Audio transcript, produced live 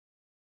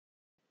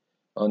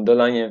On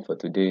dollar yen for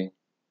today,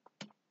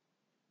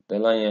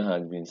 dollar yen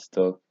has been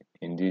stuck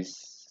in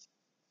this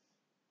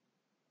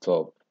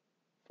top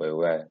for a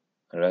while,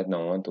 and right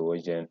now I want to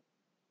watch them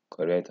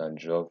correct and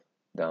drop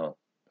down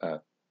back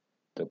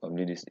to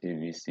complete this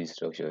ABC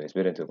structure.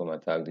 Expect them to come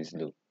attack this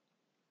low.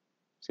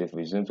 So if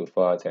we zoom to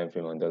 4-hour time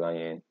frame on dollar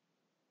yen,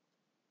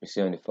 we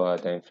see on the 4-hour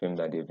time frame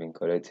that they've been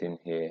correcting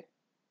here.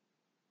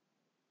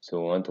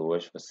 So we want to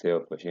watch for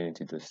sell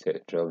opportunity to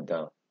drop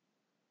down.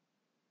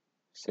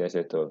 Sell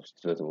setups is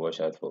what to watch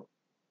out for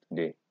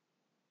today.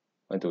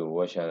 Want to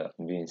watch out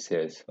and be in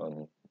sales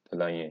on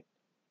dollar yen.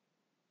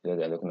 That's what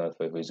they're looking out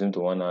for. If we zoom to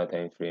 1-hour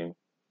time frame,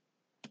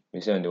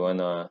 we see on the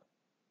 1 hour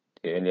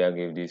they earlier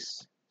gave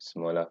this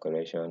smaller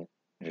correction,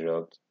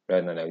 dropped.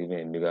 Right now they're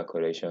giving a bigger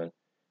correction,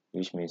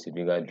 which means a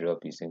bigger drop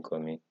is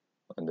incoming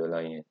on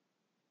dollar yen.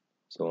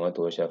 So we want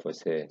to watch out for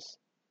sales,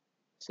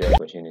 sell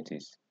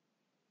opportunities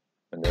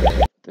on dollar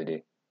yen for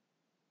today.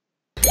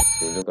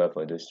 So look out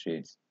for those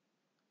trades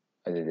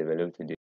as they develop today.